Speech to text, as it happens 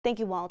Thank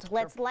you, Walt.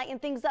 Let's lighten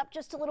things up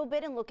just a little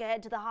bit and look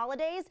ahead to the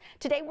holidays.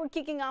 Today, we're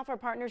kicking off our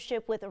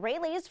partnership with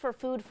Rayleigh's for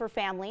Food for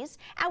Families.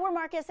 Our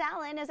Marcus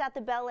Allen is at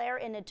the Bel Air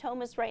in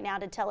Natomas right now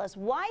to tell us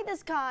why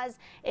this cause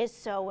is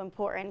so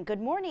important.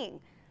 Good morning.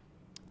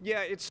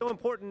 Yeah, it's so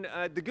important.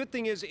 The good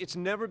thing is it's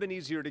never been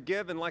easier to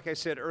give. And like I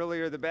said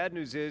earlier, the bad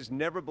news is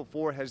never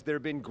before has there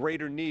been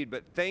greater need.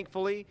 But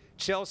thankfully,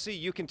 Chelsea,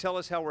 you can tell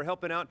us how we're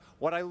helping out.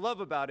 What I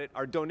love about it,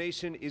 our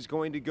donation is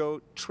going to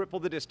go triple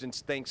the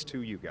distance thanks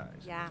to you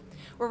guys. Yeah,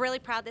 we're really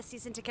proud this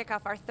season to kick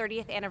off our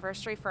 30th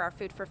anniversary for our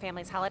Food for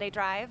Families holiday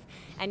drive.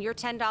 And your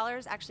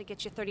 $10 actually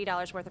gets you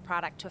 $30 worth of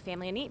product to a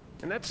family in need.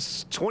 And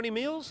that's 20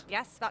 meals?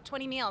 Yes, about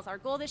 20 meals. Our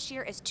goal this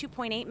year is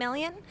 2.8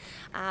 million.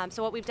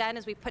 So what we've done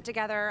is we've put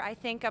together, I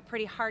think, a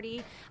pretty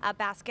hearty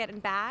basket and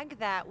bag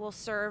that will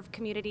serve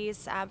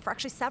communities for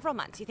actually several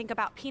months. You think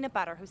about peanut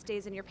butter, who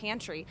stays in your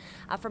pantry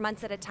for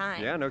months at a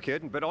time. Yeah, no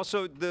kidding. But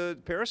also the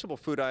perishable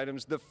food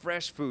items, the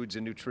fresh foods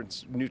and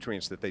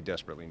nutrients that they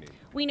desperately need.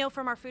 We know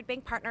from our food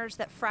bank partners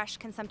that fresh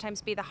can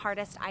sometimes be the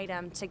hardest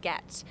item to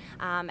get.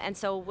 And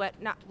so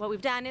what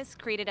we've done is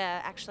created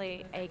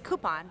actually a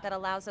coupon that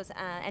allows those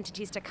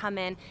entities to come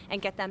in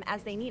and get them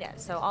as they need it.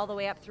 So all the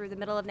way up through the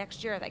middle of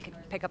next year, they can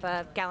pick up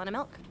a gallon of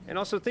milk. And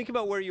also think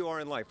about where you are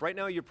in life. Right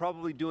now you're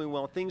probably doing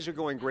well, things are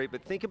going great,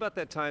 but think about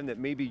that time that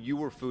maybe you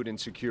were food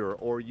insecure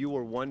or you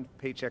were one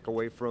paycheck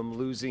away from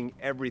losing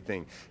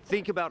everything.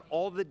 Think about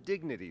all the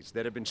dignities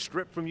that have been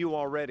stripped from you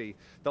already.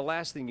 The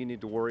last thing you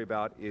need to worry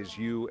about is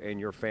you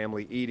and your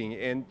family eating,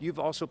 and you've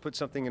also put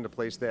something into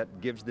place that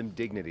gives them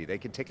dignity. They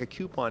can take a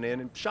coupon in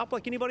and shop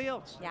like anybody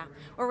else. Yeah,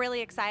 we're really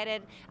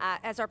excited.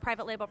 As our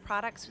private label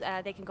products,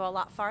 they can go a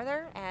lot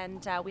farther,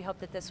 and we hope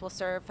that this will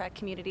serve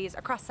communities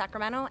across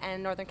Sacramento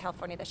and Northern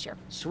California this year.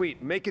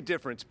 Sweet, make a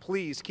difference.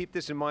 Please keep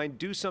this in mind.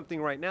 Do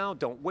something right now.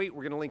 Don't wait.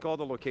 We're going to link all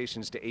the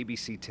locations to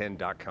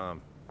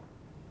abc10.com.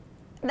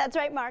 That's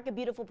right, Mark. A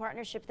beautiful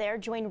partnership there.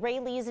 Join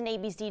Rayleigh's and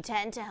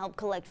ABC10 to help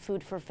collect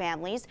food for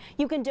families.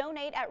 You can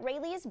donate at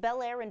Rayleigh's,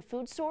 Bel Air, and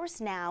Food Source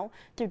now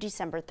through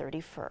December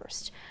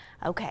 31st.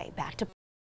 Okay, back to